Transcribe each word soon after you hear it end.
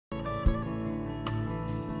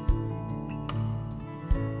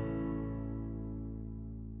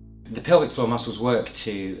The pelvic floor muscles work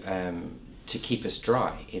to keep us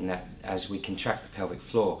dry, in that as we contract the pelvic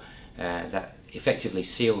floor, that effectively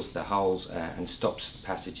seals the holes and stops the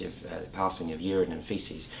passage of the passing of urine and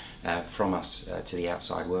feces from us to the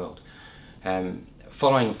outside world.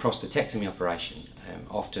 Following a prostatectomy operation,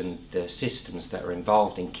 often the systems that are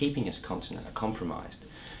involved in keeping us continent are compromised,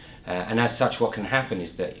 and as such what can happen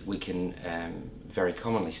is that we can very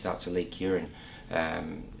commonly start to leak urine.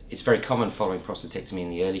 It's very common following prostatectomy in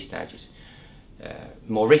the early stages.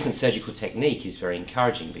 More recent surgical technique is very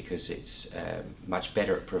encouraging because it's much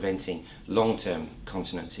better at preventing long-term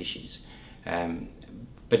continence issues.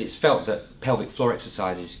 But it's felt that pelvic floor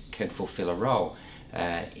exercises can fulfill a role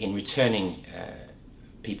in returning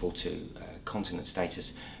people to continent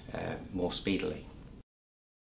status more speedily.